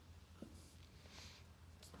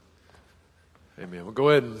Amen. Well, go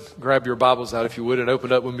ahead and grab your Bibles out, if you would, and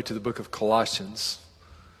open up with me to the book of Colossians.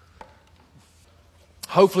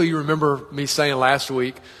 Hopefully you remember me saying last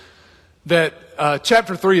week that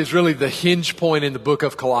chapter 3 is really the hinge point in the book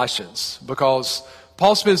of Colossians, because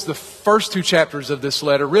Paul spends the first two chapters of this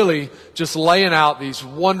letter really just laying out these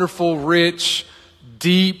wonderful, rich,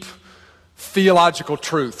 deep theological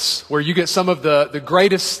truths, where you get some of the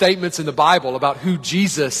greatest statements in the Bible about who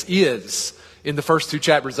Jesus is. In the first two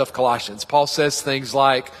chapters of Colossians, Paul says things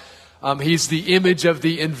like, he's the image of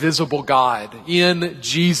the invisible God. In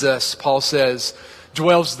Jesus, Paul says,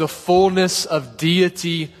 dwells the fullness of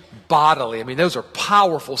deity bodily. I mean, those are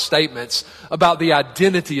powerful statements about the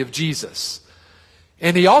identity of Jesus.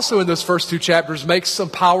 And he also, in those first two chapters, makes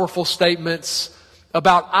some powerful statements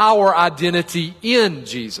about our identity in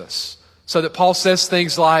Jesus. So that Paul says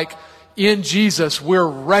things like, in Jesus, we're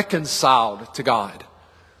reconciled to God.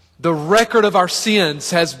 The record of our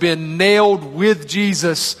sins has been nailed with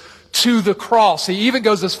Jesus to the cross. He even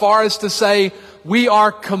goes as far as to say we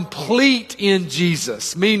are complete in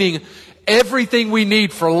Jesus, meaning everything we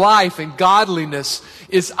need for life and godliness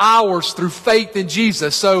is ours through faith in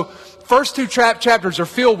Jesus. So first two chapters are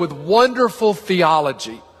filled with wonderful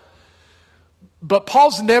theology. But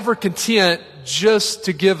Paul's never content just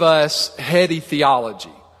to give us heady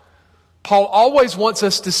theology. Paul always wants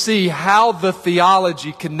us to see how the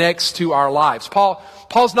theology connects to our lives.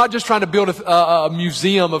 Paul's not just trying to build a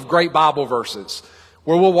museum of great Bible verses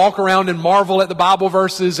where we'll walk around and marvel at the Bible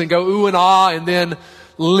verses and go ooh and ah and then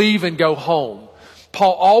leave and go home.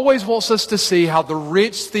 Paul always wants us to see how the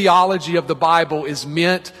rich theology of the Bible is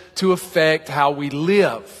meant to affect how we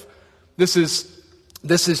live. This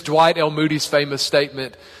is Dwight L. Moody's famous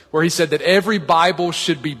statement where he said that every Bible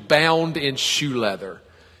should be bound in shoe leather.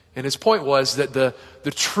 And his point was that the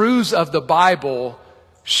truths of the Bible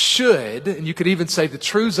should, and you could even say the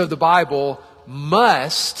truths of the Bible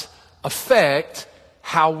must affect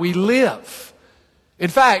how we live. In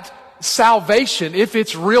fact, salvation, if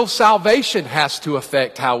it's real salvation, has to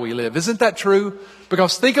affect how we live. Isn't that true?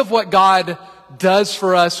 Because think of what God does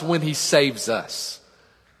for us when He saves us.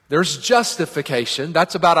 There's justification.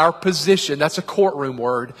 That's about our position. That's a courtroom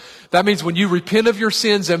word. That means when you repent of your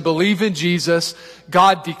sins and believe in Jesus,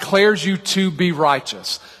 God declares you to be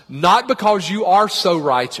righteous. Not because you are so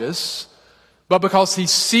righteous, but because He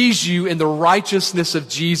sees you in the righteousness of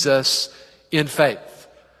Jesus in faith.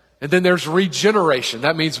 And then there's regeneration.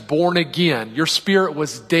 That means born again. Your spirit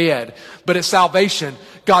was dead. But at salvation,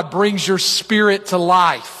 God brings your spirit to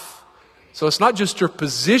life. So it's not just your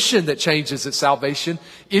position that changes at salvation,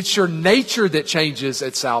 it's your nature that changes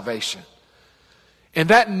at salvation. And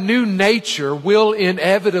that new nature will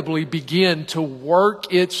inevitably begin to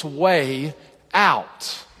work its way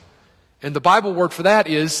out. And the Bible word for that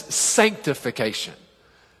is sanctification.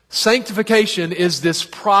 Sanctification is this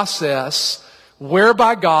process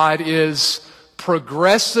whereby God is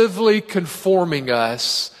progressively conforming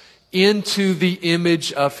us into the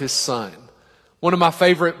image of His Son. One of my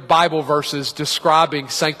favorite Bible verses describing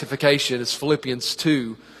sanctification is Philippians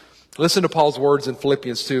 2. Listen to Paul's words in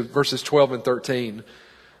Philippians 2, verses 12 and 13.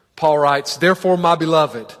 Paul writes, "Therefore, my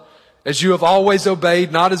beloved, as you have always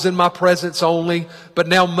obeyed, not as in my presence only, but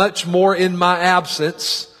now much more in my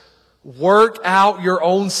absence, work out your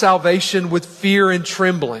own salvation with fear and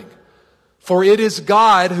trembling. For it is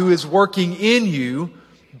God who is working in you,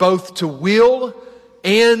 both to will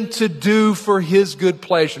and to do for His good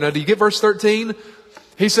pleasure." Now, do you get verse 13?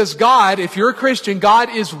 He says, God, if you're a Christian, God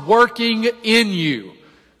is working in you.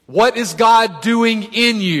 What is God doing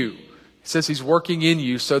in you? He says He's working in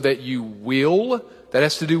you so that you will. That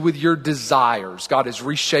has to do with your desires. God is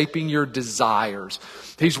reshaping your desires.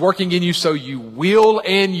 He's working in you so you will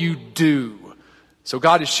and you do. So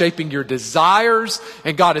God is shaping your desires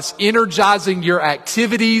and God is energizing your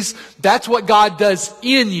activities. That's what God does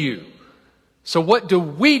in you. So what do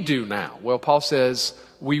we do now? Well, Paul says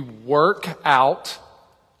we work out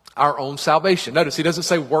our own salvation. Notice he doesn't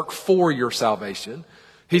say work for your salvation.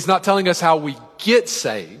 He's not telling us how we get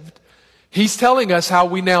saved. He's telling us how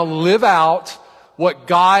we now live out what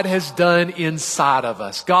God has done inside of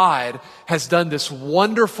us. God has done this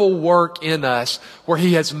wonderful work in us where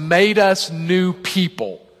He has made us new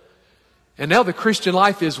people. And now the Christian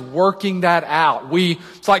life is working that out.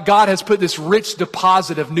 It's like God has put this rich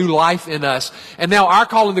deposit of new life in us. And now our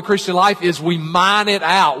call in the Christian life is we mine it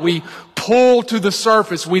out. We pull to the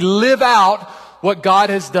surface. We live out what God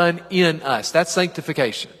has done in us. That's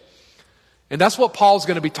sanctification. And that's what Paul's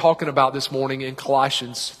going to be talking about this morning in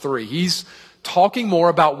Colossians 3. He's talking more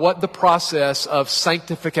about what the process of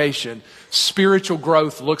sanctification, spiritual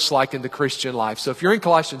growth looks like in the Christian life. So if you're in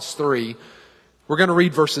Colossians 3, We're going to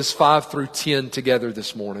read verses 5 through 10 together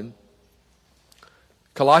this morning.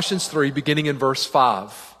 Colossians 3, beginning in verse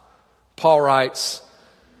 5. Paul writes,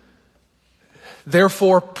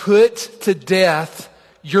 "Therefore put to death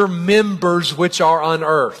your members which are on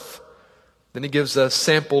earth." Then he gives a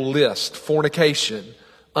sample list: fornication,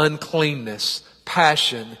 uncleanness,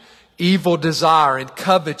 passion, evil desire, and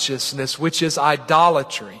covetousness, which is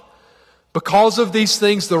idolatry. Because of these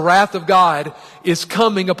things, the wrath of God is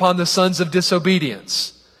coming upon the sons of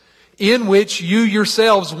disobedience, in which you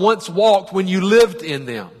yourselves once walked when you lived in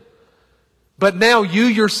them. But now you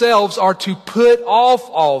yourselves are to put off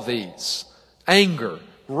all these: anger,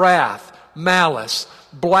 wrath, malice,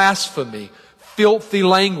 blasphemy, filthy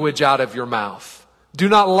language out of your mouth. Do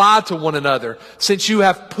not lie to one another, since you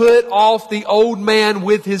have put off the old man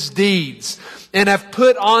with his deeds, and have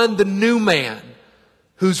put on the new man,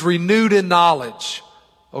 who's renewed in knowledge,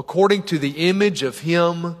 according to the image of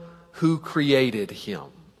him who created him.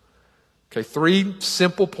 Okay, 3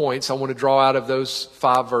 simple points I want to draw out of those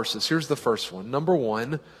 5 verses. Here's the first one. Number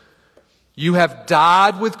 1, you have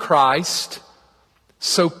died with Christ,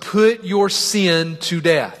 so put your sin to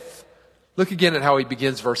death. Look again at how he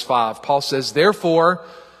begins verse 5. Paul says, "Therefore,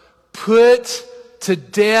 put to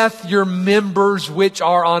death your members which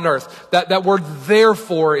are on earth." That word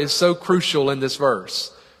 "therefore" is so crucial in this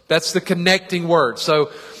verse. That's the connecting word. So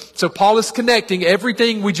Paul is connecting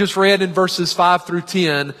everything we just read in verses 5 through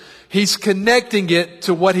 10. He's connecting it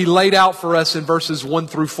to what he laid out for us in verses 1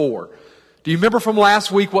 through 4. Do you remember from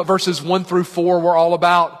last week what verses 1 through 4 were all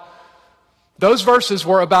about? Those verses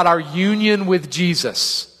were about our union with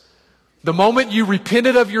Jesus. The moment you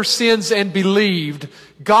repented of your sins and believed,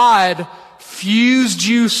 God fused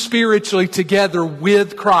you spiritually together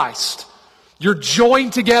with Christ. You're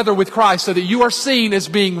joined together with Christ so that you are seen as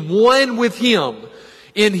being one with Him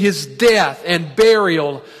in His death and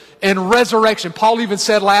burial and resurrection. Paul even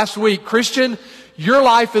said last week, Christian, your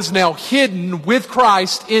life is now hidden with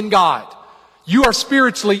Christ in God. You are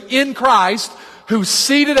spiritually in Christ, who's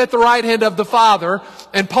seated at the right hand of the Father.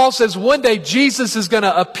 And Paul says one day Jesus is going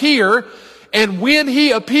to appear, and when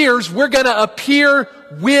He appears, we're going to appear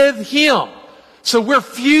with Him. So we're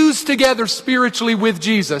fused together spiritually with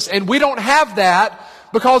Jesus. And we don't have that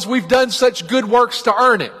because we've done such good works to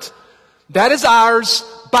earn it. That is ours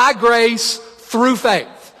by grace through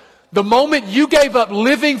faith. The moment you gave up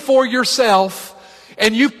living for yourself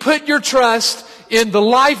and you put your trust in the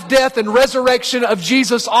life, death, and resurrection of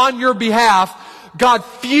Jesus on your behalf, God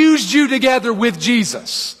fused you together with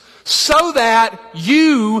Jesus so that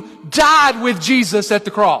you died with Jesus at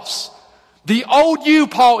the cross. The old you,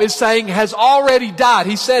 Paul is saying, has already died.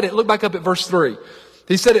 He said it. Look back up at verse 3.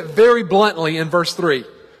 He said it very bluntly in verse 3.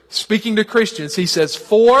 Speaking to Christians, he says,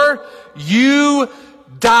 "For you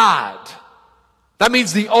died." That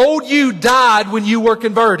means the old you died when you were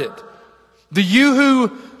converted. The you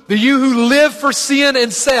who lived for sin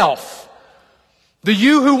and self. The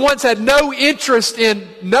you who once had no interest in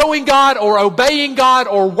knowing God or obeying God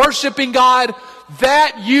or worshiping God,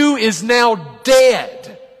 that you is now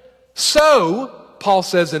dead. So, Paul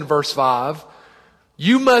says in verse 5,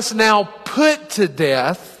 you must now put to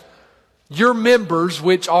death your members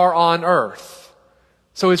which are on earth.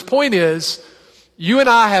 So his point is, you and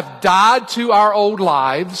I have died to our old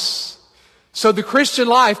lives. So the Christian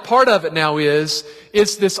life, part of it now is,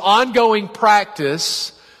 it's this ongoing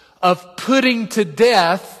practice of putting to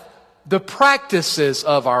death the practices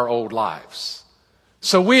of our old lives.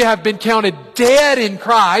 So we have been counted dead in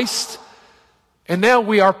Christ, and now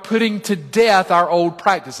we are putting to death our old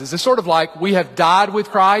practices. It's sort of like we have died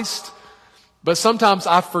with Christ, but sometimes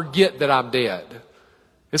I forget that I'm dead.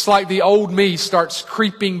 It's like the old me starts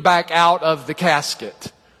creeping back out of the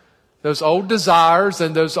casket. Those old desires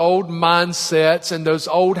and those old mindsets and those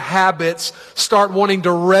old habits start wanting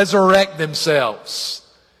to resurrect themselves.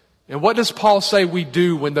 And what does Paul say we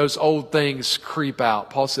do when those old things creep out?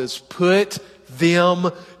 Paul says, put them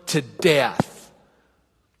to death.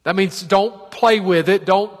 That means don't play with it.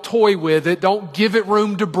 Don't toy with it. Don't give it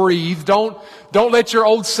room to breathe. Don't let your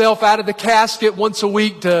old self out of the casket once a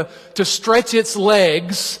week to stretch its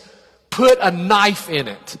legs. Put a knife in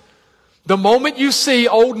it. The moment you see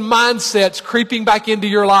old mindsets creeping back into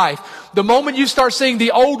your life, the moment you start seeing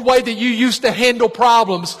the old way that you used to handle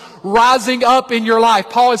problems rising up in your life,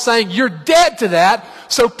 Paul is saying you're dead to that,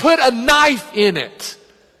 so put a knife in it.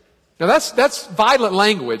 Now that's violent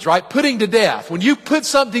language, right? Putting to death. When you put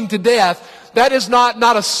something to death, that is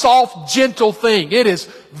not a soft, gentle thing. It is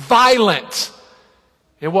violent.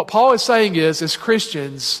 And what Paul is saying is, as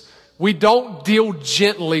Christians, we don't deal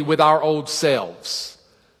gently with our old selves.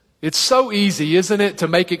 It's so easy, isn't it, to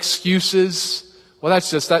make excuses Well,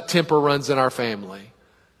 that temper runs in our family.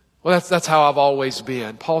 Well, that's how I've always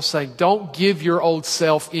been. Paul's saying, don't give your old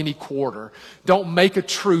self any quarter. Don't make a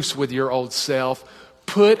truce with your old self.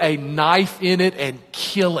 Put a knife in it and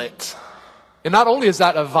kill it. And not only is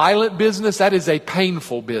that a violent business, that is a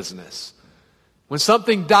painful business. When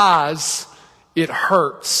something dies, it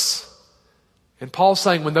hurts. And Paul's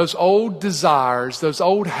saying when those old desires, those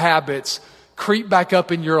old habits creep back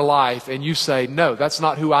up in your life and you say, no, that's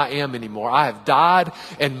not who I am anymore. I have died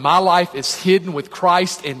and my life is hidden with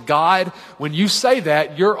Christ in God. When you say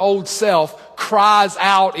that, your old self cries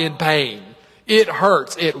out in pain. It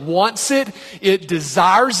hurts. It wants it. It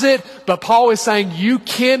desires it. But Paul is saying you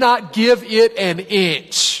cannot give it an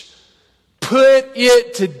inch. Put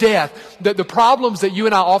it to death. The problems that you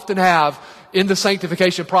and I often have in the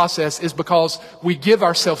sanctification process is because we give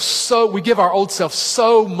our old self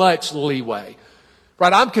so much leeway.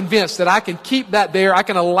 Right? I'm convinced that I can keep that there. I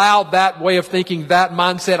can allow that way of thinking, that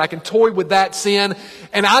mindset. I can toy with that sin.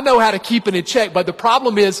 And I know how to keep it in check. But the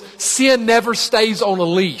problem is sin never stays on a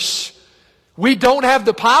leash. We don't have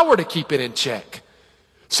the power to keep it in check.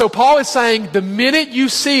 So Paul is saying the minute you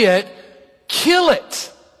see it, kill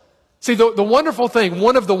it. See, the wonderful thing,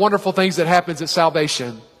 one of the wonderful things that happens at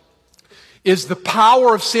salvation is the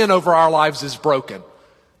power of sin over our lives is broken.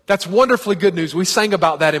 That's wonderfully good news. We sang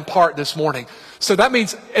about that in part this morning. So that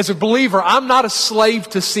means as a believer, I'm not a slave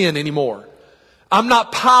to sin anymore. I'm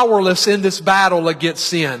not powerless in this battle against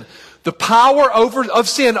sin. The power of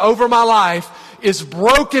sin over my life is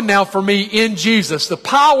broken now for me in Jesus. The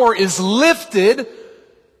power is lifted,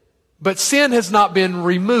 but sin has not been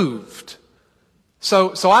removed.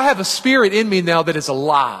 So I have a spirit in me now that is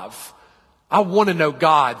alive. I want to know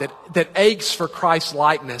God, that aches for Christ's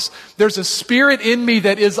likeness. There's a spirit in me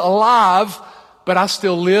that is alive, but I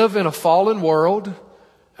still live in a fallen world,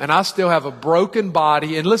 and I still have a broken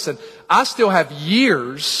body. And listen, I still have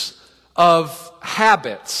years of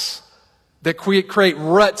habits that create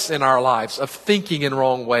ruts in our lives of thinking in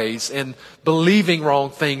wrong ways and believing wrong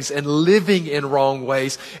things and living in wrong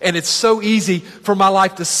ways. And it's so easy for my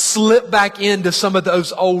life to slip back into some of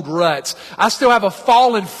those old ruts. I still have a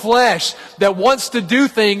fallen flesh that wants to do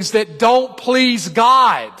things that don't please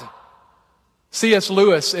God. C.S.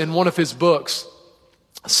 Lewis, in one of his books,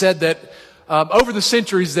 said that over the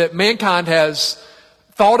centuries that mankind has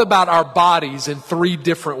thought about our bodies in three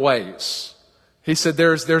different ways. He said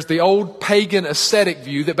there's the old pagan ascetic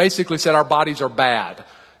view that basically said our bodies are bad.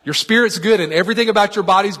 Your spirit's good and everything about your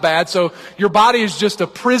body's bad. So your body is just a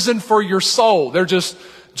prison for your soul. They're just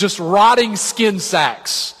rotting skin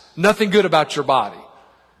sacks. Nothing good about your body.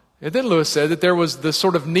 And then Lewis said that there was the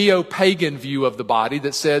sort of neo-pagan view of the body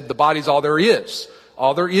that said the body's all there is.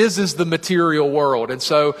 All there is the material world. And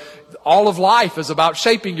so all of life is about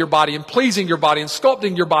shaping your body and pleasing your body and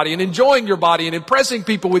sculpting your body and enjoying your body and impressing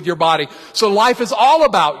people with your body. So life is all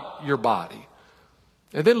about your body.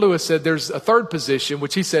 And then Lewis said there's a third position,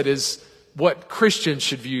 which he said is what Christians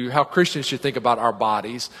should view, how Christians should think about our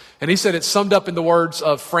bodies. And he said it's summed up in the words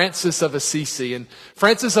of Francis of Assisi. And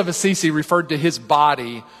Francis of Assisi referred to his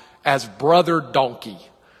body as brother donkey.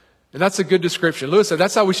 And that's a good description. Lewis said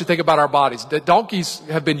that's how we should think about our bodies. That donkeys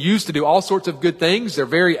have been used to do all sorts of good things. They're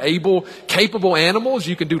very able, capable animals.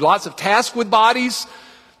 You can do lots of tasks with bodies,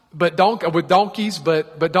 but donkeys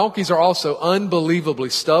are also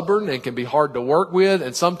unbelievably stubborn and can be hard to work with.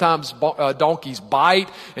 And sometimes donkeys bite,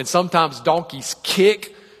 and sometimes donkeys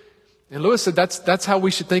kick. And Lewis said that's how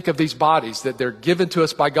we should think of these bodies, that they're given to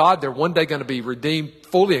us by God. They're one day going to be redeemed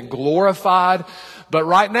fully and glorified. But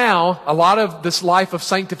right now, a lot of this life of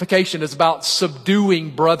sanctification is about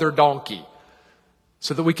subduing brother donkey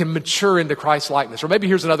so that we can mature into Christ's likeness. Or maybe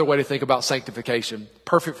here's another way to think about sanctification,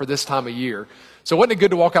 perfect for this time of year. So wasn't it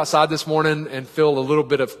good to walk outside this morning and feel a little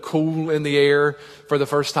bit of cool in the air for the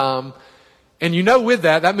first time? And with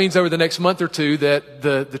that means over the next month or two that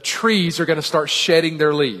the trees are going to start shedding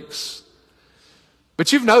their leaves.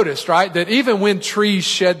 But you've noticed, right, that even when trees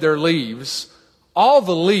shed their leaves, all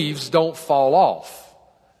the leaves don't fall off.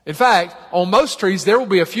 In fact, on most trees, there will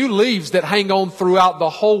be a few leaves that hang on throughout the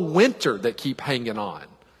whole winter that keep hanging on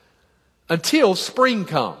until spring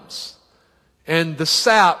comes and the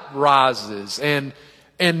sap rises and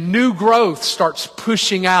new growth starts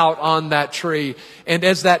pushing out on that tree. And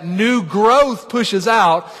as that new growth pushes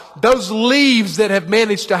out, those leaves that have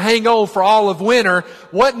managed to hang on for all of winter,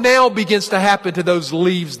 what now begins to happen to those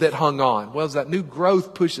leaves that hung on? Well, as that new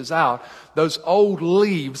growth pushes out, those old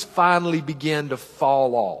leaves finally begin to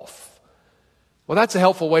fall off. Well, that's a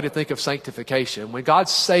helpful way to think of sanctification. When God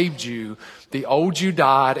saved you, the old you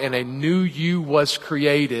died and a new you was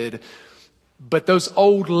created, but those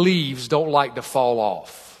old leaves don't like to fall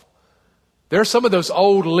off. There are some of those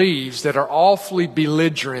old leaves that are awfully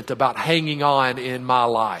belligerent about hanging on in my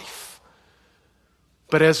life.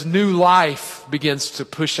 But as new life begins to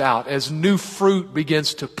push out, as new fruit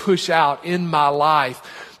begins to push out in my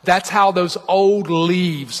life, that's how those old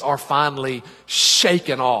leaves are finally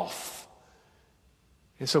shaken off.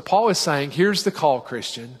 And so Paul is saying, here's the call,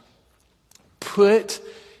 Christian. Put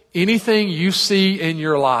anything you see in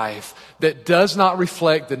your life that does not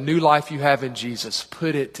reflect the new life you have in Jesus,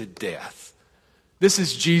 put it to death. This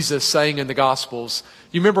is Jesus saying in the Gospels.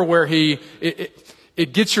 You remember where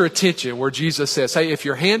it gets your attention, where Jesus says, hey, if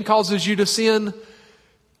your hand causes you to sin,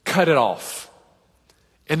 cut it off.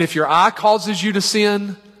 And if your eye causes you to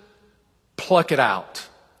sin, pluck it out.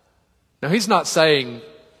 Now, he's not saying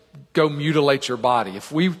go mutilate your body.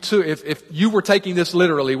 If you were taking this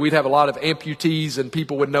literally, we'd have a lot of amputees and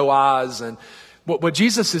people with no eyes. And what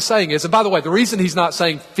Jesus is saying is, and by the way, the reason he's not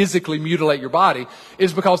saying physically mutilate your body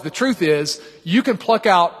is because the truth is you can pluck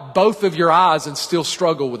out both of your eyes and still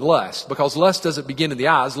struggle with lust, because lust doesn't begin in the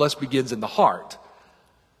eyes, lust begins in the heart.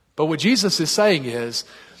 But what Jesus is saying is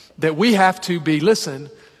that we have to be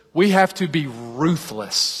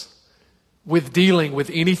ruthless with dealing with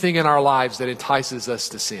anything in our lives that entices us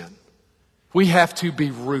to sin. We have to be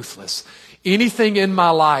ruthless. Anything in my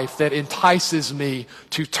life that entices me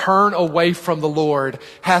to turn away from the Lord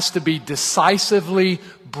has to be decisively,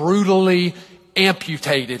 brutally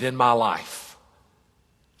amputated in my life.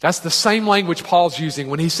 That's the same language Paul's using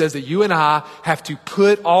when he says that you and I have to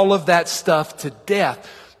put all of that stuff to death,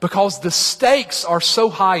 because the stakes are so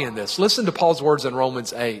high in this. Listen to Paul's words in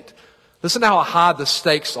Romans 8. Listen to how high the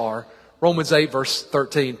stakes are. Romans 8 verse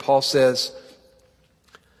 13, Paul says,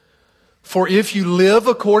 for if you live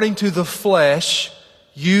according to the flesh,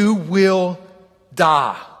 you will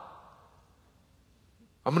die.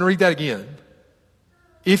 I'm going to read that again.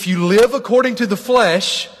 If you live according to the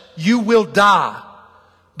flesh, you will die.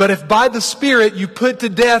 But if by the Spirit you put to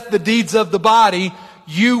death the deeds of the body,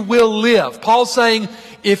 you will live. Paul's saying,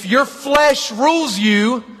 if your flesh rules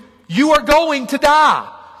you, you are going to die.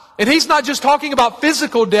 And he's not just talking about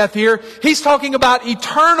physical death here. He's talking about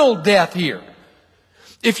eternal death here.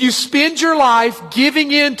 If you spend your life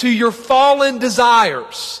giving in to your fallen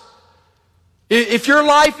desires, if your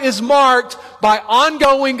life is marked by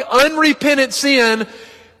ongoing unrepentant sin,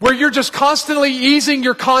 where you're just constantly easing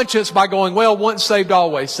your conscience by going, well, once saved,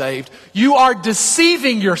 always saved, you are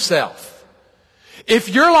deceiving yourself. If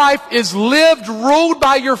your life is lived, ruled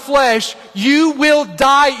by your flesh, you will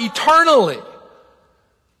die eternally.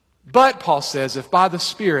 But, Paul says, if by the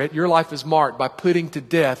Spirit your life is marked by putting to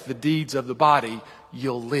death the deeds of the body,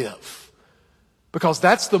 you'll live. Because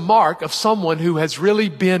that's the mark of someone who has really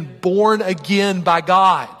been born again by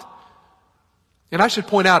God. And I should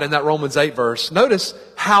point out in that Romans 8 verse, notice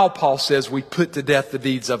how Paul says we put to death the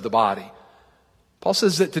deeds of the body. Paul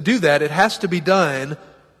says that to do that, it has to be done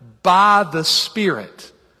by the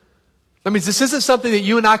Spirit. That means this isn't something that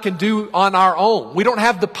you and I can do on our own. We don't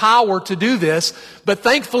have the power to do this, but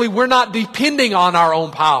thankfully we're not depending on our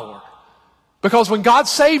own power. Because when God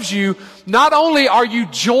saves you, not only are you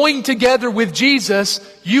joined together with Jesus,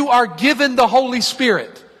 you are given the Holy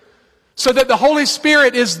Spirit. So that the Holy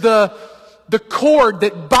Spirit is the cord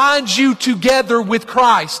that binds you together with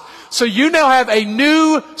Christ. So you now have a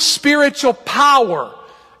new spiritual power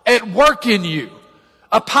at work in you.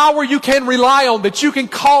 A power you can rely on, that you can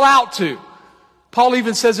call out to. Paul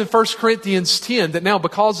even says in 1 Corinthians 10 that now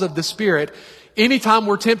because of the Spirit, anytime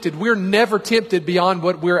we're tempted, we're never tempted beyond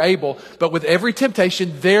what we're able. But with every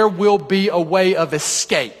temptation, there will be a way of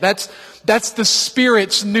escape. That's the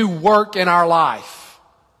Spirit's new work in our life.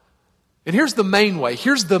 And here's the main way.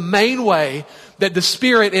 Here's the main way that the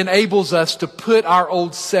Spirit enables us to put our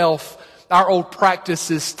old self, our old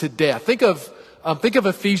practices to death. Think of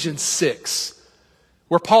Ephesians 6.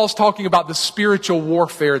 Where Paul's talking about the spiritual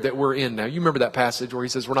warfare that we're in now. You remember that passage where he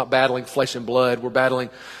says we're not battling flesh and blood, we're battling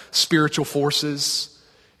spiritual forces.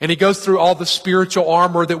 And he goes through all the spiritual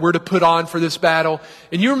armor that we're to put on for this battle.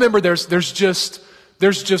 And you remember there's just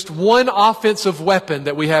one offensive weapon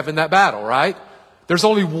that we have in that battle, right? There's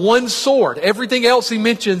only one sword. Everything else he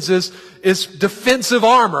mentions is defensive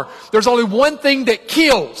armor. There's only one thing that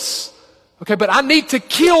kills. Okay, but I need to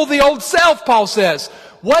kill the old self, Paul says.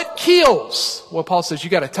 What kills? Well, Paul says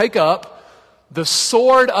you got to take up the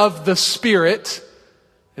sword of the Spirit.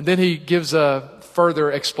 And then he gives a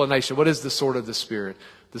further explanation. What is the sword of the Spirit?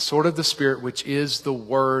 The sword of the Spirit, which is the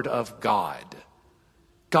Word of God.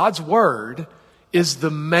 God's Word is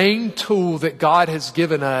the main tool that God has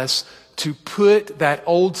given us to put that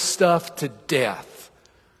old stuff to death.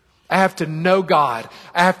 I have to know God.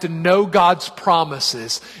 I have to know God's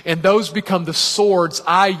promises. And those become the swords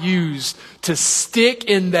I use to stick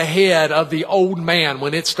in the head of the old man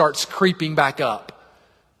when it starts creeping back up.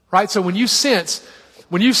 Right? So when you sense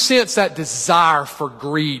that desire for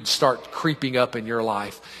greed start creeping up in your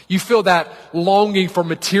life, you feel that longing for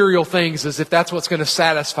material things as if that's what's going to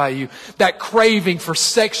satisfy you. That craving for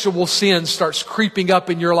sexual sin starts creeping up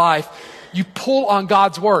in your life. You pull on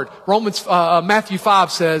God's word. Matthew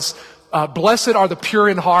 5 says, blessed are the pure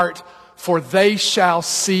in heart, for they shall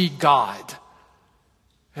see God.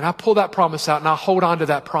 And I pull that promise out and I hold on to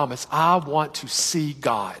that promise. I want to see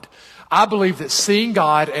God. I believe that seeing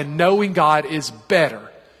God and knowing God is better.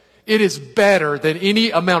 It is better than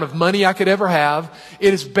any amount of money I could ever have.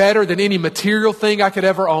 It is better than any material thing I could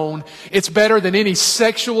ever own. It's better than any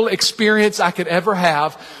sexual experience I could ever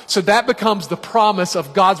have. So that becomes the promise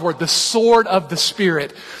of God's word, the sword of the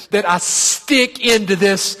Spirit, that I stick into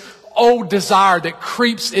this old desire that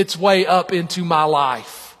creeps its way up into my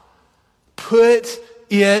life. Put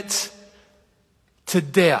it to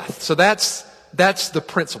death. So that's the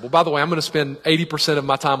principle. By the way, I'm going to spend 80% of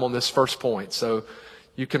my time on this first point. So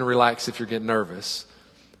you can relax if you're getting nervous.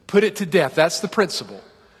 Put it to death. That's the principle.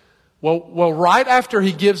 Well, right after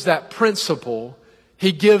he gives that principle,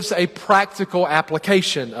 he gives a practical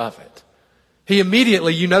application of it. He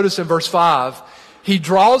immediately, you notice in verse 5, he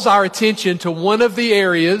draws our attention to one of the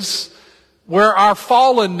areas where our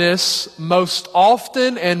fallenness most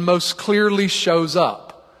often and most clearly shows up.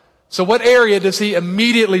 So what area does he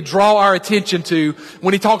immediately draw our attention to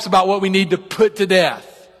when he talks about what we need to put to death?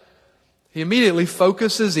 He immediately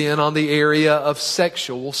focuses in on the area of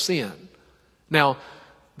sexual sin. Now,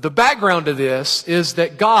 the background to this is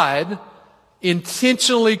that God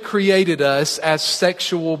intentionally created us as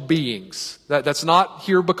sexual beings. That's not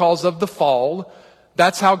here because of the fall.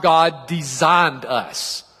 That's how God designed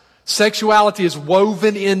us. Sexuality is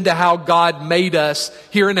woven into how God made us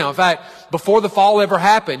here and now. In fact, before the fall ever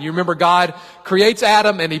happened, you remember God creates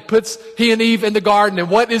Adam and he puts he and Eve in the garden. And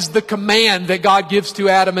what is the command that God gives to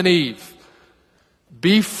Adam and Eve?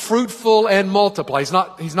 Be fruitful and multiply.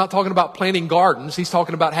 He's not talking about planting gardens. He's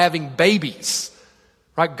talking about having babies.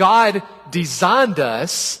 Right? God designed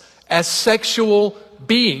us as sexual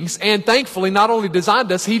beings. And thankfully, not only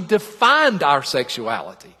designed us, he defined our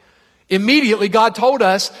sexuality. Immediately, God told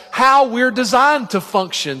us how we're designed to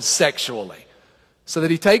function sexually. So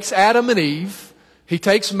that he takes Adam and Eve, he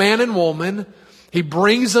takes man and woman, he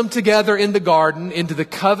brings them together in the garden into the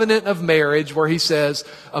covenant of marriage where he says,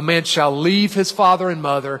 a man shall leave his father and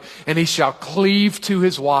mother and he shall cleave to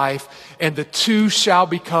his wife and the two shall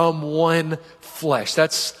become one flesh.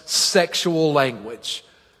 That's sexual language.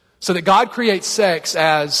 So that God creates sex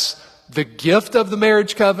as the gift of the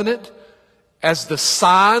marriage covenant, as the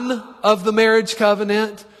sign of the marriage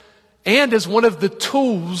covenant, and as one of the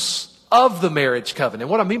tools of the marriage covenant.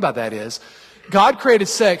 What I mean by that is, God created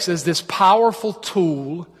sex as this powerful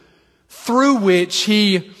tool through which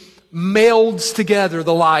he melds together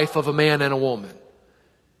the life of a man and a woman.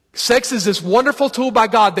 Sex is this wonderful tool by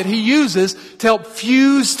God that he uses to help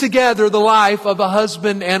fuse together the life of a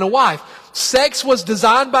husband and a wife. Sex was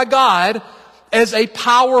designed by God as a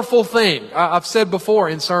powerful thing. I've said before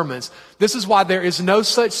in sermons, this is why there is no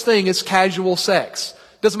such thing as casual sex.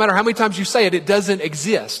 Doesn't matter how many times you say it, it doesn't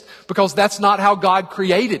exist because that's not how God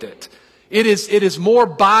created it. It is more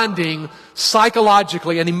binding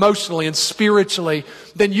psychologically and emotionally and spiritually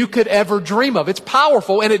than you could ever dream of. It's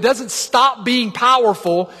powerful, and it doesn't stop being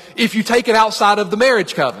powerful if you take it outside of the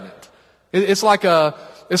marriage covenant. It's like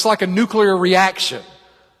a nuclear reaction.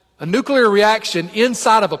 A nuclear reaction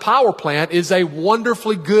inside of a power plant is a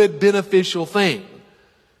wonderfully good, beneficial thing.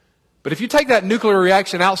 But if you take that nuclear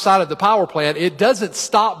reaction outside of the power plant, it doesn't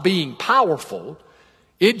stop being powerful.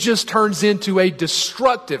 It just turns into a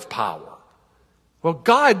destructive power. Well,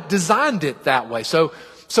 God designed it that way. So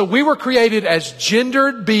we were created as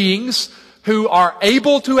gendered beings who are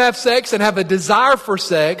able to have sex and have a desire for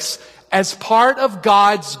sex as part of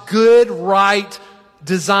God's good, right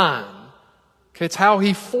design. Okay, it's how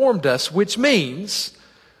he formed us, which means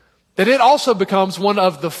that it also becomes one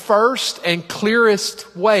of the first and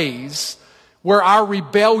clearest ways where our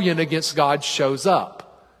rebellion against God shows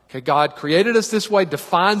up. Okay, God created us this way,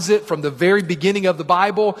 defines it from the very beginning of the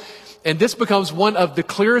Bible, and this becomes one of the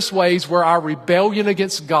clearest ways where our rebellion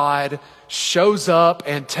against God shows up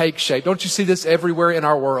and takes shape. Don't you see this everywhere in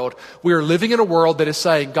our world? We are living in a world that is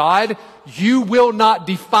saying, God, you will not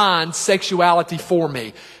define sexuality for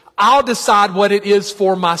me. I'll decide what it is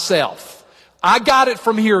for myself. I got it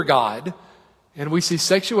from here, God. And we see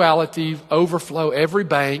sexuality overflow every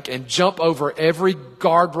bank and jump over every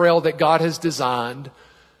guardrail that God has designed.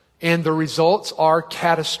 and the results are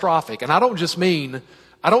catastrophic. And I don't just mean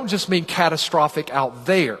catastrophic out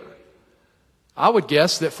there. I would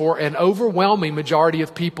guess that for an overwhelming majority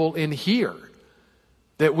of people in here,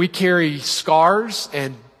 that we carry scars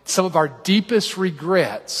and some of our deepest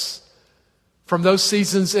regrets from those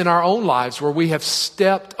seasons in our own lives where we have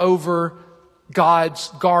stepped over God's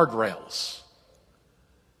guardrails.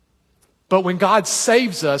 But when God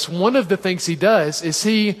saves us, one of the things He does is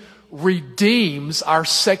He redeems our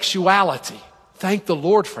sexuality. Thank the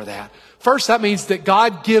Lord for that. First, that means that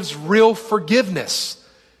God gives real forgiveness,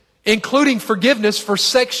 including forgiveness for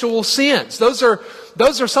sexual sins. Those are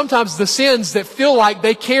sometimes the sins that feel like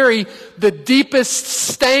they carry the deepest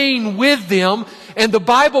stain with them. And the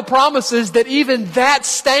Bible promises that even that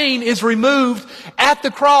stain is removed at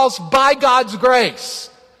the cross by God's grace.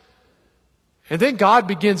 And then God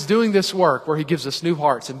begins doing this work where He gives us new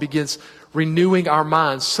hearts and begins renewing our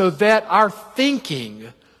minds so that our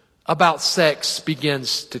thinking about sex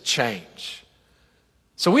begins to change.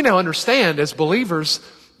 So we now understand as believers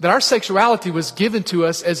that our sexuality was given to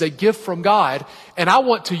us as a gift from God, and I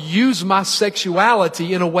want to use my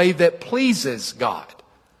sexuality in a way that pleases God,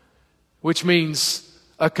 which means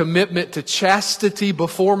a commitment to chastity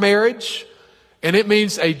before marriage, and it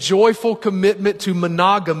means a joyful commitment to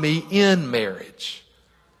monogamy in marriage.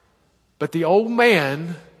 But the old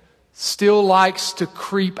man still likes to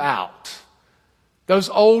creep out. Those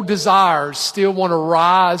old desires still want to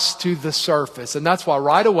rise to the surface. And that's why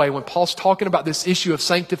right away, when Paul's talking about this issue of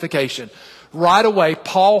sanctification, right away,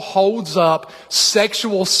 Paul holds up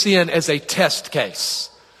sexual sin as a test case.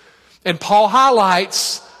 And Paul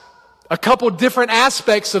highlights a couple different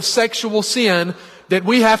aspects of sexual sin that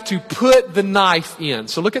we have to put the knife in.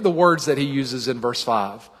 So look at the words that he uses in verse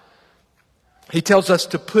 5. He tells us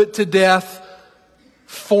to put to death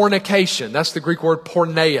fornication. That's the Greek word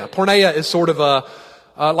porneia. Porneia is sort of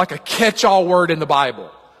like a catch-all word in the Bible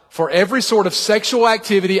for every sort of sexual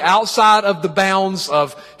activity outside of the bounds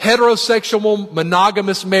of heterosexual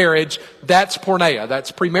monogamous marriage. That's porneia.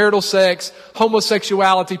 That's premarital sex,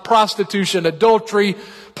 homosexuality, prostitution, adultery,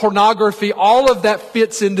 pornography. All of that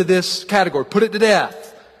fits into this category. Put it to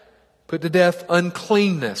death. Put to death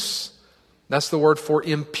uncleanness. That's the word for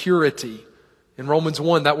impurity. In Romans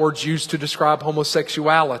 1, that word's used to describe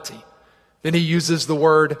homosexuality. Then he uses the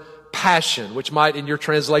word passion, which might in your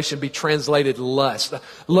translation be translated lust.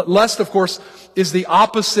 Lust, of course, is the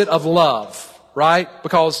opposite of love, right?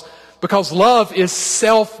 Because love is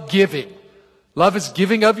self-giving. Love is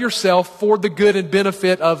giving of yourself for the good and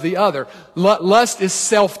benefit of the other. Lust is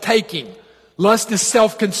self-taking. Lust is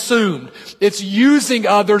self-consumed. It's using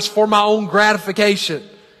others for my own gratification.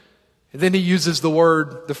 And then he uses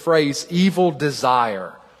the phrase, evil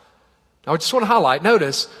desire. Now I just want to highlight,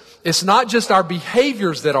 notice, it's not just our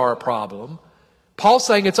behaviors that are a problem. Paul's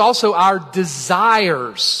saying it's also our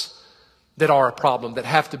desires that are a problem that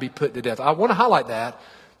have to be put to death. I want to highlight that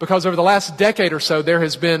because over the last decade or so, there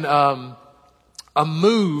has been a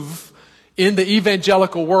move in the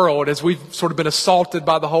evangelical world as we've sort of been assaulted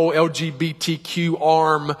by the whole LGBTQ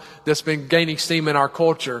arm that's been gaining steam in our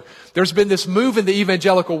culture. There's been this move in the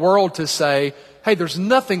evangelical world to say, hey, there's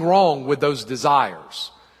nothing wrong with those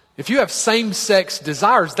desires. If you have same-sex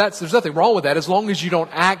desires, there's nothing wrong with that as long as you don't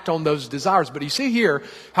act on those desires. But you see here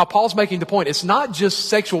how Paul's making the point. It's not just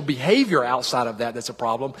sexual behavior outside of that that's a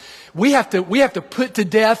problem. We have to put to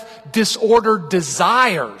death disordered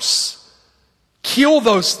desires. Kill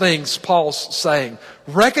those things, Paul's saying.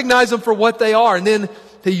 Recognize them for what they are. And then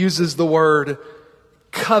he uses the word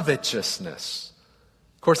covetousness.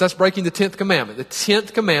 Of course, that's breaking the 10th commandment. The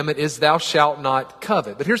 10th commandment is thou shalt not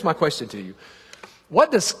covet. But here's my question to you. What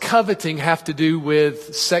does coveting have to do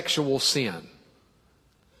with sexual sin?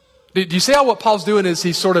 Do you see how what Paul's doing is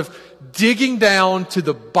he's sort of digging down to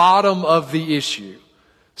the bottom of the issue?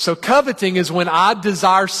 So coveting is when I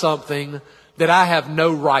desire something that I have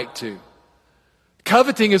no right to.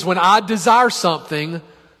 Coveting is when I desire something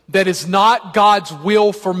that is not God's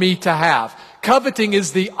will for me to have. Coveting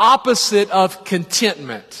is the opposite of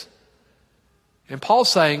contentment. And Paul's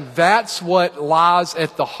saying that's what lies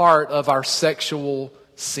at the heart of our sexual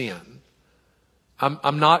sin.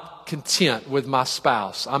 I'm not content with my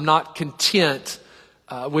spouse. I'm not content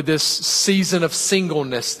with this season of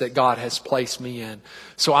singleness that God has placed me in.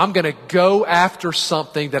 So I'm going to go after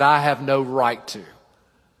something that I have no right to.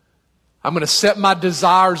 I'm going to set my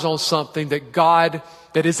desires on something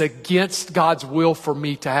that is against God's will for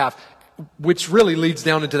me to have, which really leads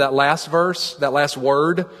down into that last verse, that last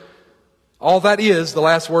word. All that is, the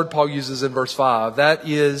last word Paul uses in verse 5, that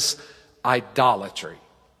is idolatry.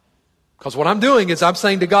 Because what I'm doing is I'm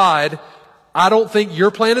saying to God, I don't think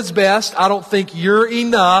your plan is best. I don't think you're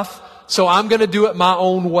enough. So I'm going to do it my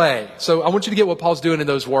own way. So I want you to get what Paul's doing in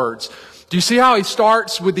those words. Do you see how he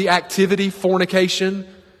starts with the activity, fornication?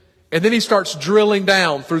 And then he starts drilling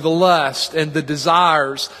down through the lust and the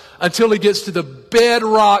desires until he gets to the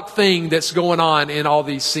bedrock thing that's going on in all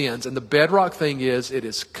these sins. And the bedrock thing is, it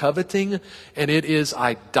is coveting and it is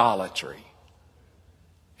idolatry.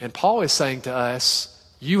 And Paul is saying to us,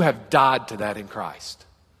 you have died to that in Christ.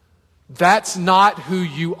 That's not who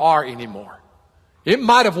you are anymore. It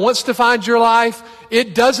might have once defined your life.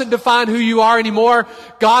 It doesn't define who you are anymore.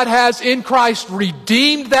 God has in Christ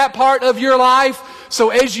redeemed that part of your life. So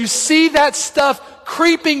as you see that stuff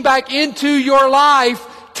creeping back into your life,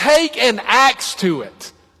 take an axe to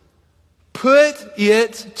it. Put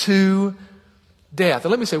it to death.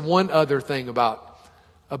 And let me say one other thing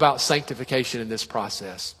about sanctification in this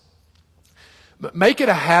process. Make it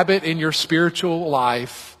a habit in your spiritual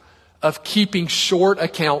life of keeping short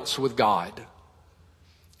accounts with God.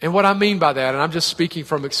 And what I mean by that, and I'm just speaking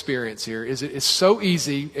from experience here, is it's so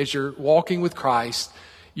easy as you're walking with Christ,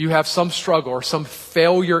 you have some struggle or some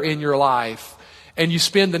failure in your life, and you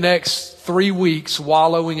spend the next 3 weeks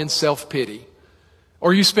wallowing in self-pity.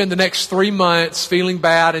 Or you spend the next 3 months feeling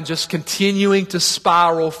bad and just continuing to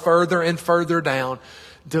spiral further and further down.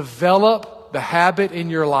 Develop the habit in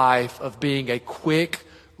your life of being a quick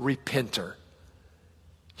repenter.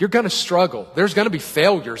 You're going to struggle. There's going to be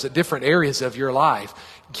failures at different areas of your life.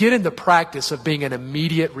 Get in the practice of being an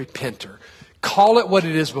immediate repenter. Call it what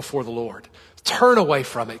it is before the Lord. Turn away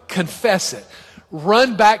from it. Confess it.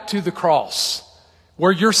 Run back to the cross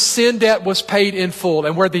where your sin debt was paid in full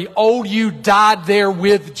and where the old you died there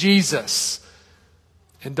with Jesus.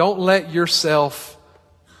 And don't let yourself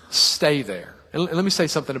stay there. And let me say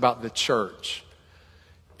something about the church.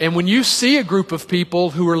 And when you see a group of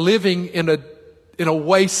people who are living in a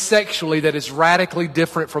way sexually that is radically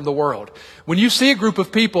different from the world. When you see a group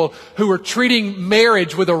of people who are treating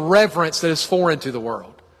marriage with a reverence that is foreign to the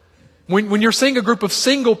world. When you're seeing a group of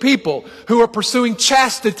single people who are pursuing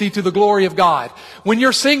chastity to the glory of God. When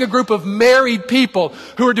you're seeing a group of married people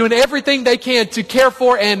who are doing everything they can to care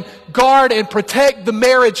for and guard and protect the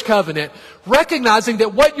marriage covenant. Recognizing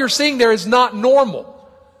that what you're seeing there is not normal.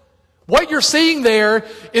 What you're seeing there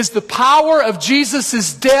is the power of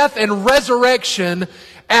Jesus' death and resurrection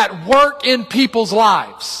at work in people's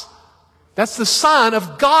lives. That's the sign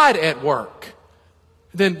of God at work.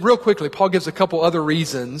 Then real quickly, Paul gives a couple other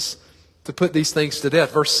reasons to put these things to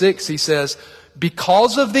death. Verse 6, he says,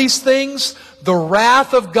 because of these things, the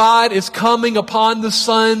wrath of God is coming upon the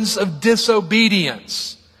sons of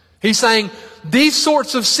disobedience. He's saying these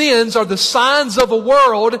sorts of sins are the signs of a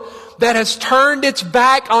world that has turned its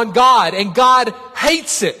back on God, and God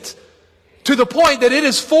hates it to the point that it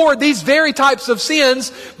is for these very types of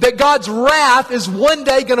sins that God's wrath is one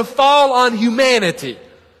day going to fall on humanity.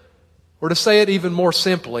 Or to say it even more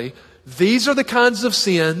simply, these are the kinds of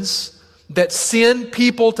sins that send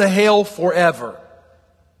people to hell forever.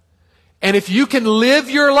 And if you can live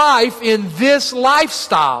your life in this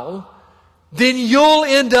lifestyle, then you'll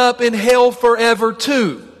end up in hell forever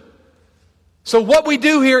too. So what we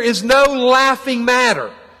do here is no laughing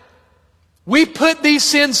matter. We put these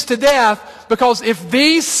sins to death because if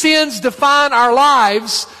these sins define our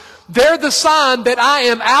lives, they're the sign that I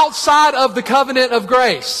am outside of the covenant of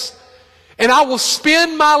grace. And I will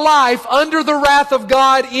spend my life under the wrath of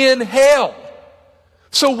God in hell.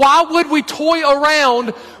 So why would we toy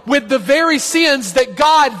around with the very sins that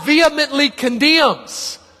God vehemently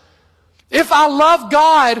condemns? If I love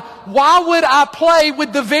God, why would I play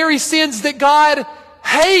with the very sins that God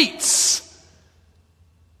hates?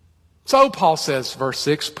 So Paul says, verse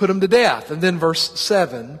 6, put them to death. And then verse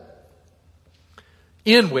 7,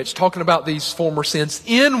 in which, talking about these former sins,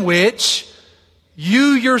 in which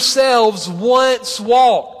you yourselves once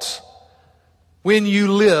walked when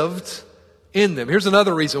you lived in them. Here's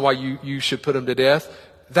another reason why you should put them to death.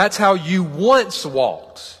 That's how you once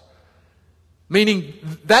walked. Meaning,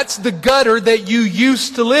 that's the gutter that you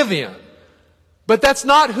used to live in. But that's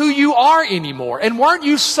not who you are anymore. And weren't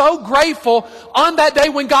you so grateful on that day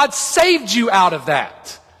when God saved you out of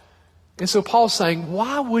that? And so Paul's saying,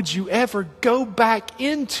 why would you ever go back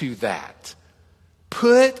into that?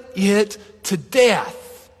 Put it to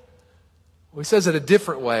death. Well, he says it a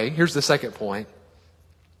different way. Here's the second point.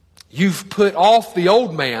 You've put off the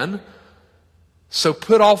old man, so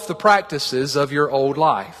put off the practices of your old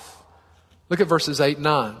life. Look at verses 8 and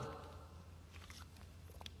 9.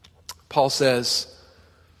 Paul says,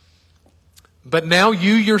 but now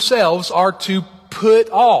you yourselves are to put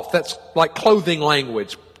off. That's like clothing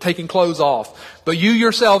language, taking clothes off. But you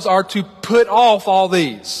yourselves are to put off all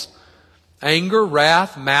these. anger,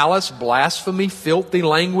 wrath, malice, blasphemy, filthy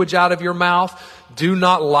language out of your mouth. Do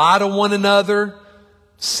not lie to one another,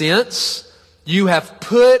 since you have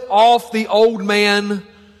put off the old man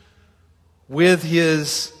with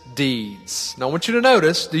his deeds. Now I want you to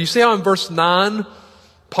notice, do you see how in verse 9,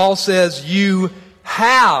 Paul says, you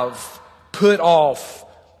have put off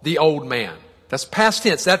the old man. That's past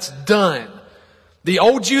tense, that's done. The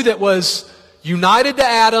old you that was united to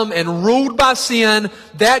Adam and ruled by sin,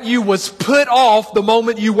 that you was put off the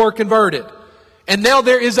moment you were converted. And now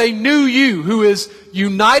there is a new you who is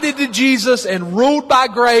united to Jesus and ruled by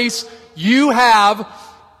grace. You have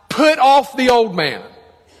put off the old man.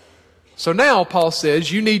 So now Paul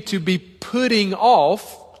says you need to be putting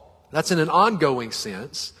off, that's in an ongoing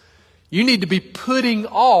sense, you need to be putting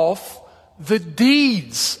off the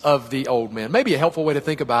deeds of the old man. Maybe a helpful way to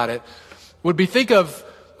think about it would be think of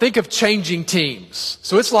changing teams.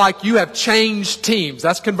 So it's like you have changed teams.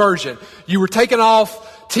 That's conversion. You were taken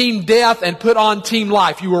off team death and put on team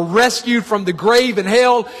life. You were rescued from the grave and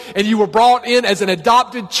hell, and you were brought in as an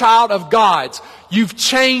adopted child of God's. You've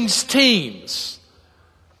changed teams.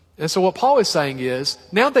 And so what Paul is saying is,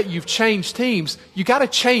 now that you've changed teams, you got to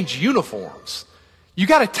change uniforms. You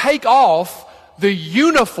got to take off the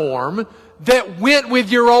uniform that went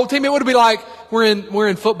with your old team. It would be like, we're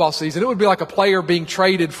in football season. It would be like a player being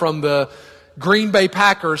traded from the Green Bay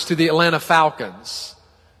Packers to the Atlanta Falcons.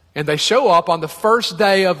 And they show up on the first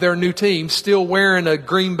day of their new team still wearing a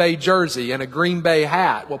Green Bay jersey and a Green Bay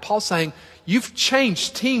hat. Well, Paul's saying, you've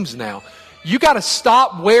changed teams now. You got to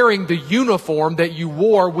stop wearing the uniform that you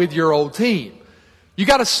wore with your old team. You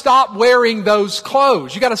got to stop wearing those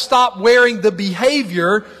clothes. You got to stop wearing the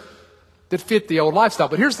behavior that fit the old lifestyle.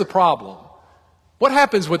 But here's the problem. What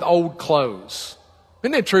happens with old clothes?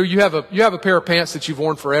 Isn't it true? You have a pair of pants that you've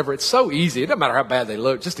worn forever. It's so easy. It doesn't matter how bad they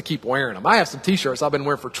look, just to keep wearing them. I have some t-shirts I've been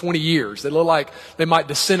wearing for 20 years that look like they might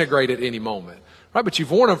disintegrate at any moment. Right? But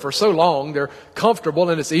you've worn them for so long, they're comfortable,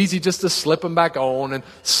 and it's easy just to slip them back on and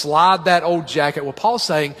slide that old jacket. Well, Paul's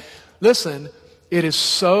saying, listen, it is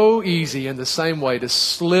so easy in the same way to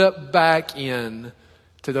slip back in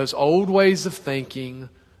to those old ways of thinking,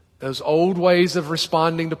 those old ways of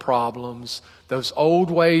responding to problems, those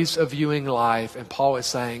old ways of viewing life. And Paul is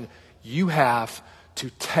saying, you have to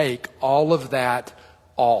take all of that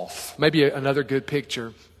off. Maybe another good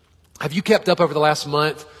picture. Have you kept up over the last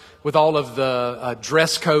month with all of the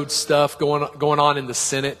dress code stuff going on in the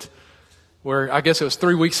Senate? Where I guess it was 2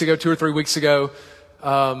 or 3 weeks ago,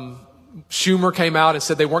 Schumer came out and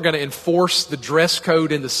said they weren't going to enforce the dress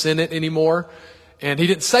code in the Senate anymore. And he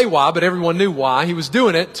didn't say why, but everyone knew why. He was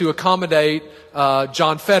doing it to accommodate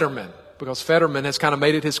John Fetterman, because Fetterman has kind of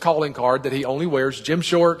made it his calling card that he only wears gym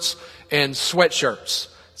shorts and sweatshirts.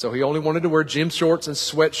 So he only wanted to wear gym shorts and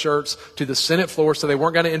sweatshirts to the Senate floor, so they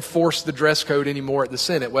weren't going to enforce the dress code anymore at the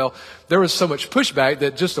Senate. Well, there was so much pushback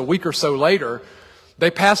that just a week or so later,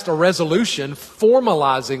 they passed a resolution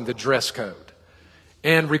formalizing the dress code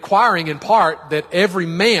and requiring in part that every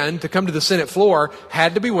man to come to the Senate floor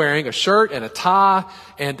had to be wearing a shirt and a tie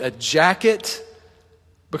and a jacket,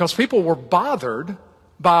 because people were bothered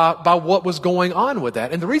by what was going on with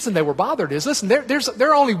that. And the reason they were bothered is, listen, there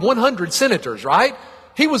are only 100 senators, right?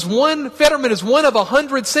 Fetterman is one of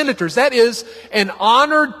 100 senators. That is an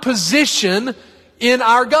honored position in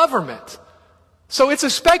our government. So it's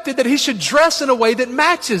expected that he should dress in a way that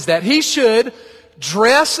matches that. He should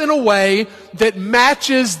dress in a way that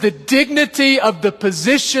matches the dignity of the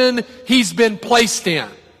position he's been placed in.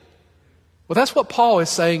 Well, that's what Paul is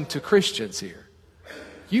saying to Christians here.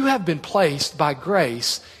 You have been placed by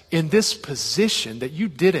grace in this position that you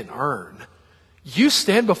didn't earn. You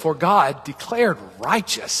stand before God declared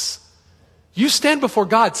righteous. You stand before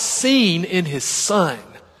God seen in His Son.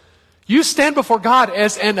 You stand before God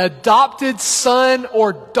as an adopted son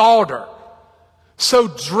or daughter. So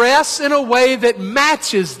dress in a way that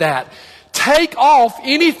matches that. Take off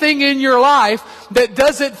anything in your life that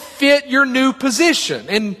doesn't fit your new position.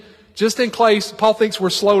 And just in case Paul thinks we're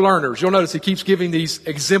slow learners, you'll notice he keeps giving these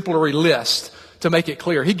exemplary lists to make it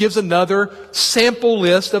clear. He gives another sample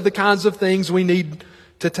list of the kinds of things we need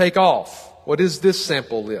to take off. What is this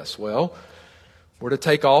sample list? Well, we're to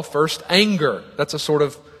take off first anger. That's a sort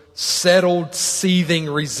of settled, seething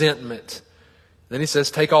resentment. Then he says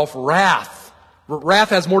take off wrath. Wrath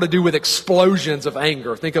has more to do with explosions of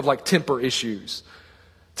anger. Think of like temper issues.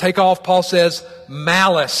 Take off, Paul says,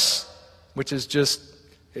 malice, which is just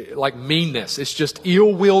like meanness. It's just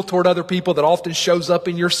ill will toward other people that often shows up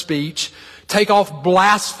in your speech. Take off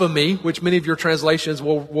blasphemy, which many of your translations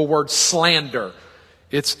will word slander.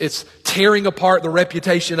 It's tearing apart the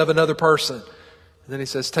reputation of another person. And then he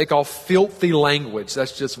says, take off filthy language.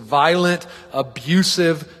 That's just violent,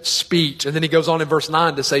 abusive speech. And then he goes on in verse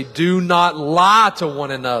 9 to say, do not lie to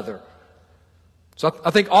one another. So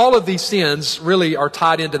I think all of these sins really are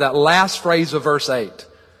tied into that last phrase of verse 8.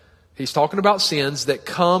 He's talking about sins that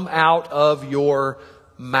come out of your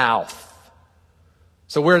mouth.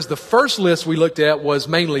 So whereas the first list we looked at was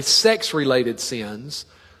mainly sex-related sins,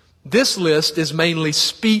 this list is mainly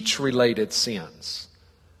speech-related sins.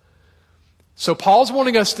 So Paul's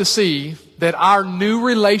wanting us to see that our new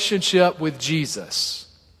relationship with Jesus,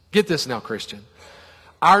 get this now, Christian,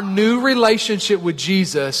 our new relationship with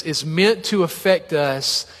Jesus is meant to affect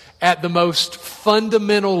us at the most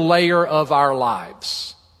fundamental layer of our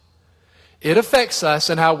lives. It affects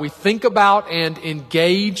us in how we think about and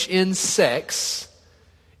engage in sex,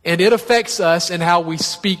 and it affects us in how we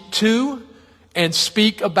speak to and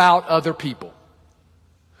speak about other people.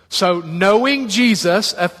 So knowing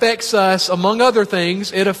Jesus affects us, among other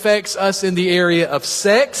things, it affects us in the area of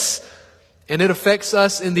sex, and it affects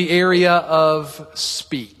us in the area of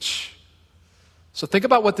speech. So think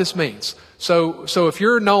about what this means. So if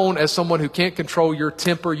you're known as someone who can't control your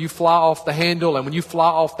temper, you fly off the handle, and when you fly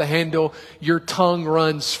off the handle, your tongue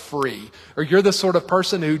runs free. Or you're the sort of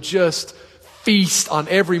person who just feast on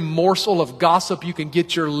every morsel of gossip you can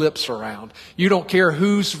get your lips around. You don't care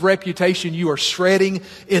whose reputation you are shredding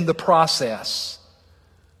in the process.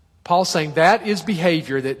 Paul's saying that is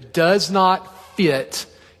behavior that does not fit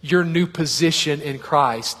your new position in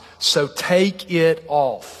Christ. So take it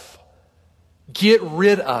off. Get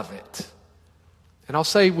rid of it. And I'll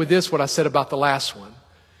say with this what I said about the last one.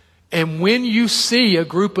 And when you see a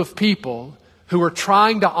group of people who are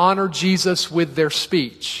trying to honor Jesus with their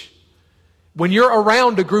speech, when you're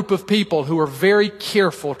around a group of people who are very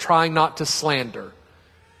careful trying not to slander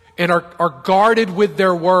and are guarded with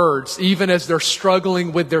their words even as they're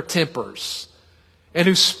struggling with their tempers, and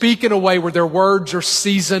who speak in a way where their words are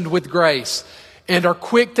seasoned with grace and are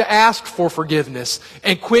quick to ask for forgiveness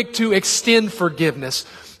and quick to extend forgiveness,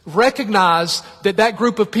 recognize that that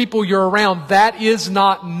group of people you're around, that is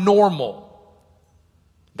not normal.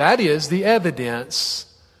 That is the evidence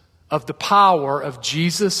of the power of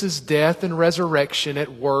Jesus' death and resurrection at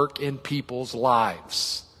work in people's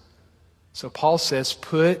lives. So Paul says,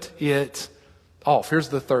 put it off. Here's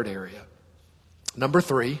the third area. Number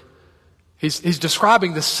 3, he's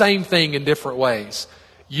describing the same thing in different ways.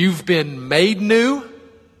 You've been made new,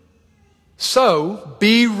 so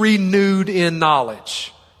be renewed in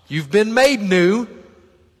knowledge. You've been made new,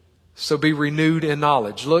 so be renewed in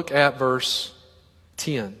knowledge. Look at verse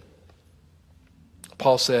 10.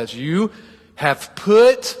 Paul says, you have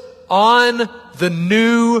put on the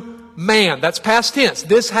new man. That's past tense.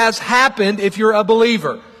 This has happened if you're a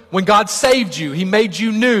believer. When God saved you, He made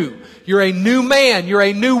you new. You're a new man. You're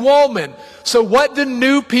a new woman. So what do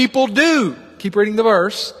new people do? Keep reading the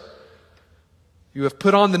verse. You have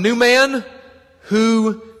put on the new man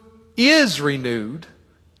who is renewed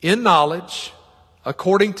in knowledge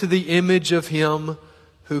according to the image of Him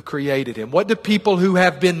who created him. What do people who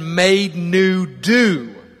have been made new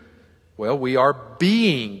do? Well, we are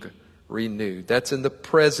being renewed. That's in the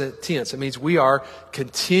present tense. It means we are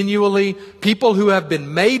continually, people who have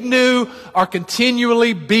been made new are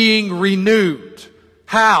continually being renewed.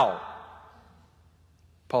 How?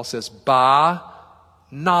 Paul says, by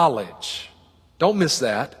knowledge. Don't miss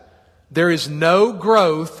that. There is no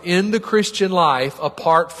growth in the Christian life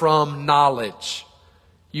apart from knowledge.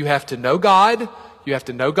 You have to know God. You have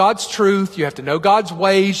to know God's truth. You have to know God's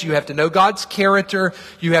ways. You have to know God's character.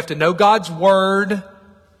 You have to know God's word.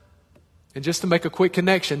 And just to make a quick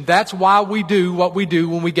connection, that's why we do what we do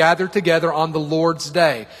when we gather together on the Lord's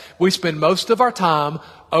Day. We spend most of our time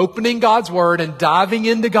opening God's word and diving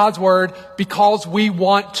into God's word because we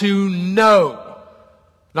want to know.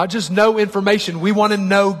 Not just know information, we want to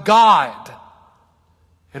know God.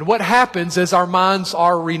 And what happens as our minds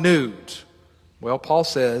are renewed? Well, Paul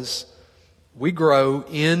says, we grow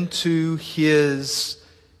into His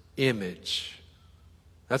image.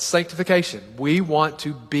 That's sanctification. We want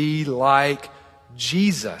to be like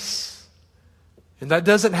Jesus. And that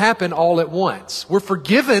doesn't happen all at once. We're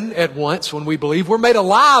forgiven at once when we believe. We're made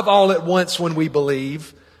alive all at once when we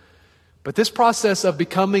believe. But this process of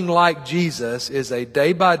becoming like Jesus is a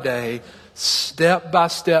day-by-day,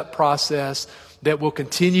 step-by-step process that will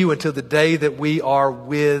continue until the day that we are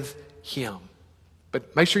with Him.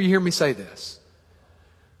 But make sure you hear me say this.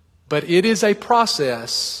 But it is a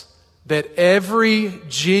process that every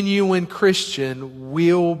genuine Christian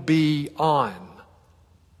will be on.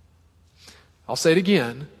 I'll say it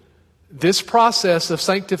again. This process of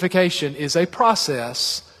sanctification is a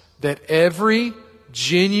process that every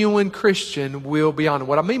genuine Christian will be on. And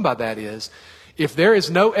what I mean by that is, if there is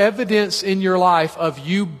no evidence in your life of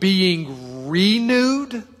you being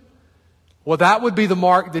renewed, well, that would be the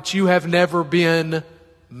mark that you have never been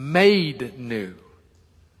made new.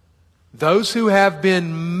 Those who have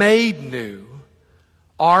been made new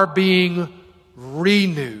are being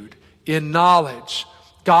renewed in knowledge.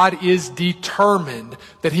 God is determined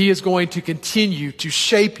that He is going to continue to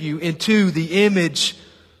shape you into the image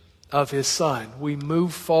of His Son. We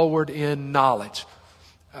move forward in knowledge.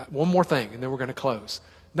 One more thing, and then we're going to close.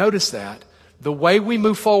 Notice that the way we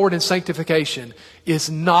move forward in sanctification is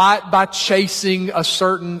not by chasing a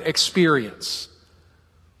certain experience.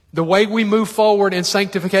 The way we move forward in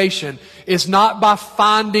sanctification is not by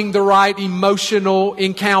finding the right emotional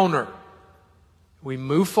encounter. We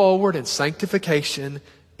move forward in sanctification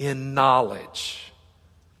in knowledge.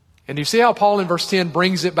 And you see how Paul in verse 10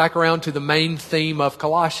 brings it back around to the main theme of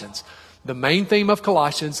Colossians. The main theme of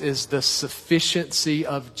Colossians is the sufficiency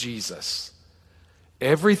of Jesus.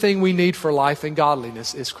 Everything we need for life and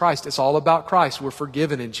godliness is Christ. It's all about Christ. We're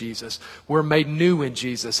forgiven in Jesus. We're made new in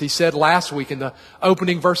Jesus. He said last week in the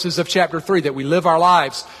opening verses of chapter 3 that we live our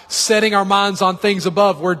lives setting our minds on things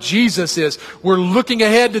above where Jesus is. We're looking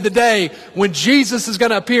ahead to the day when Jesus is going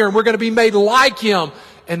to appear and we're going to be made like Him.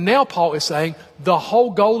 And now Paul is saying the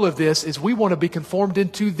whole goal of this is we want to be conformed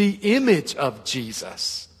into the image of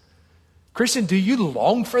Jesus. Christian, do you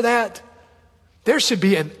long for that? There should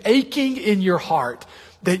be an aching in your heart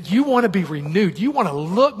that you want to be renewed. You want to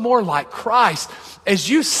look more like Christ. As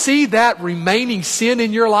you see that remaining sin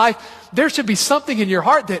in your life, there should be something in your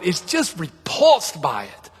heart that is just repulsed by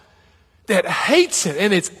it, that hates it,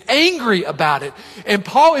 and it's angry about it. And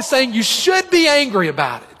Paul is saying you should be angry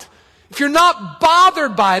about it. If you're not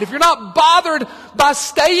bothered by it, if you're not bothered by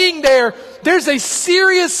staying there, there's a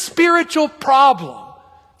serious spiritual problem.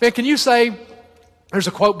 Man, can you say, there's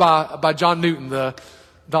a quote by John Newton, the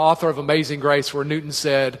author of Amazing Grace, where Newton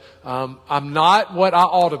said, I'm not what I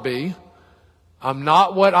ought to be. I'm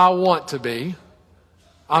not what I want to be.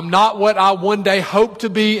 I'm not what I one day hope to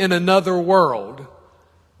be in another world.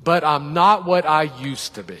 But I'm not what I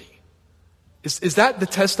used to be. Is that the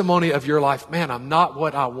testimony of your life? Man, I'm not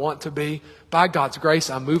what I want to be. By God's grace,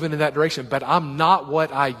 I'm moving in that direction. But I'm not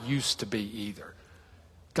what I used to be either.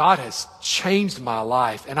 God has changed my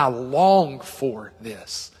life, and I long for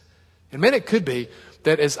this. And man, it could be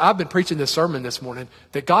that as I've been preaching this sermon this morning,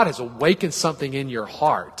 that God has awakened something in your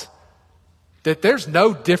heart. That there's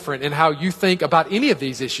no different in how you think about any of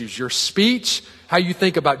these issues. Your speech, how you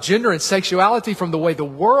think about gender and sexuality from the way the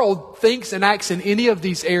world thinks and acts in any of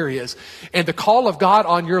these areas. And the call of God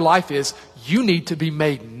on your life is you need to be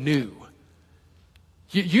made new.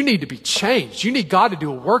 You need to be changed. You need God to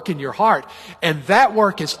do a work in your heart. And that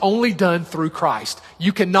work is only done through Christ.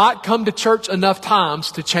 You cannot come to church enough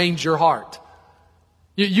times to change your heart.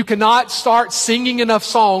 You cannot start singing enough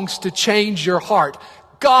songs to change your heart.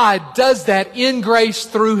 God does that in grace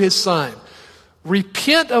through His Son.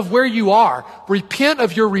 Repent of where you are. Repent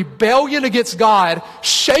of your rebellion against God,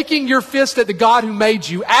 shaking your fist at the God who made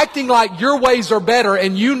you, acting like your ways are better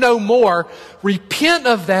and you know more. Repent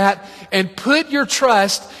of that and put your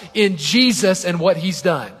trust in Jesus and what He's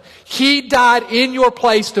done. He died in your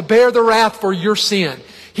place to bear the wrath for your sin.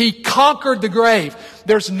 He conquered the grave.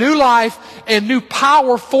 There's new life and new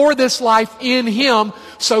power for this life in Him.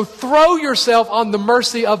 So throw yourself on the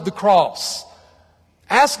mercy of the cross.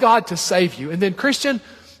 Ask God to save you. And then, Christian,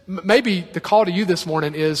 maybe the call to you this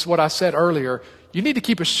morning is what I said earlier. You need to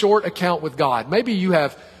keep a short account with God. Maybe you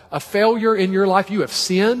have a failure in your life. You have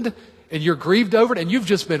sinned and you're grieved over it and you've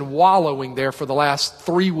just been wallowing there for the last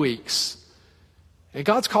 3 weeks. And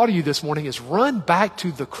God's call to you this morning is run back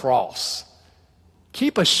to the cross.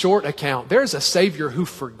 Keep a short account. There's a Savior who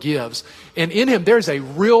forgives. And in Him, there's a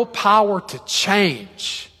real power to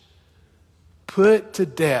change. Put to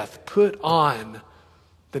death. Put on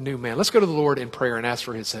the new man. Let's go to the Lord in prayer and ask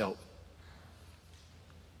for His help.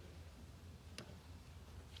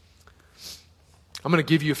 I'm going to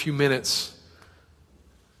give you a few minutes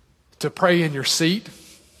to pray in your seat.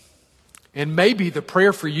 And maybe the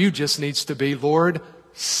prayer for you just needs to be, Lord,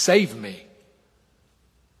 save me.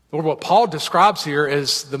 Lord, what Paul describes here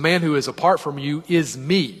as the man who is apart from you is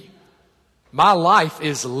me. My life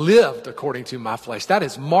is lived according to my flesh. That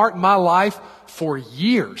has marked my life for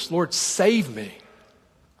years. Lord, save me.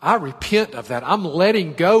 I repent of that. I'm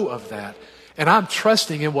letting go of that. And I'm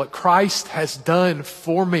trusting in what Christ has done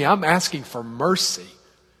for me. I'm asking for mercy.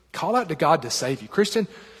 Call out to God to save you. Christian,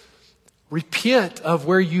 repent of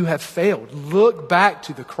where you have failed. Look back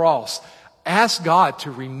to the cross. Ask God to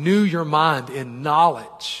renew your mind in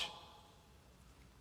knowledge.